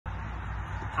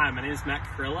Hi, my name is Matt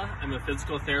Carilla. I'm a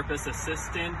physical therapist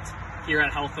assistant here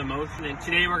at Health in Motion, and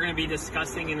today we're going to be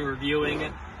discussing and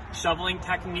reviewing shoveling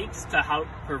techniques to help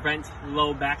prevent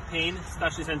low back pain,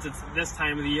 especially since it's this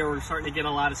time of the year. We're starting to get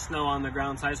a lot of snow on the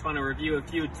ground, so I just want to review a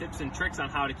few tips and tricks on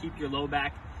how to keep your low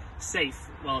back safe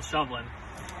while shoveling.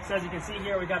 So as you can see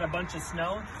here, we got a bunch of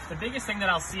snow. The biggest thing that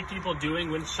I'll see people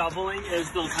doing when shoveling is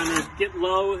they'll kind of get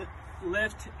low,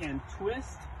 lift, and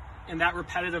twist. And that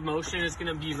repetitive motion is going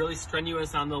to be really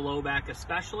strenuous on the low back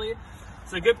especially.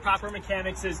 So good proper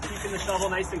mechanics is keeping the shovel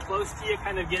nice and close to you,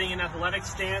 kind of getting an athletic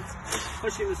stance,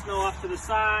 pushing the snow off to the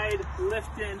side,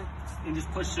 lifting, and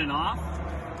just pushing it off.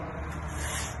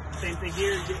 Same thing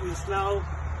here, getting the snow,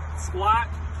 squat,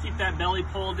 keep that belly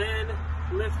pulled in,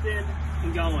 lifting,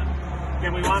 and going.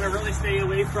 Again, we want to really stay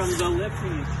away from the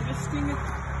lifting and twisting.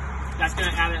 That's going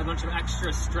to add a bunch of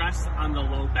extra stress on the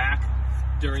low back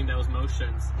during those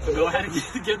motions. So go ahead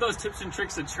and give those tips and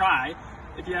tricks a try.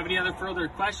 If you have any other further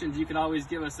questions, you can always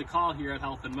give us a call here at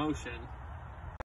Health in Motion.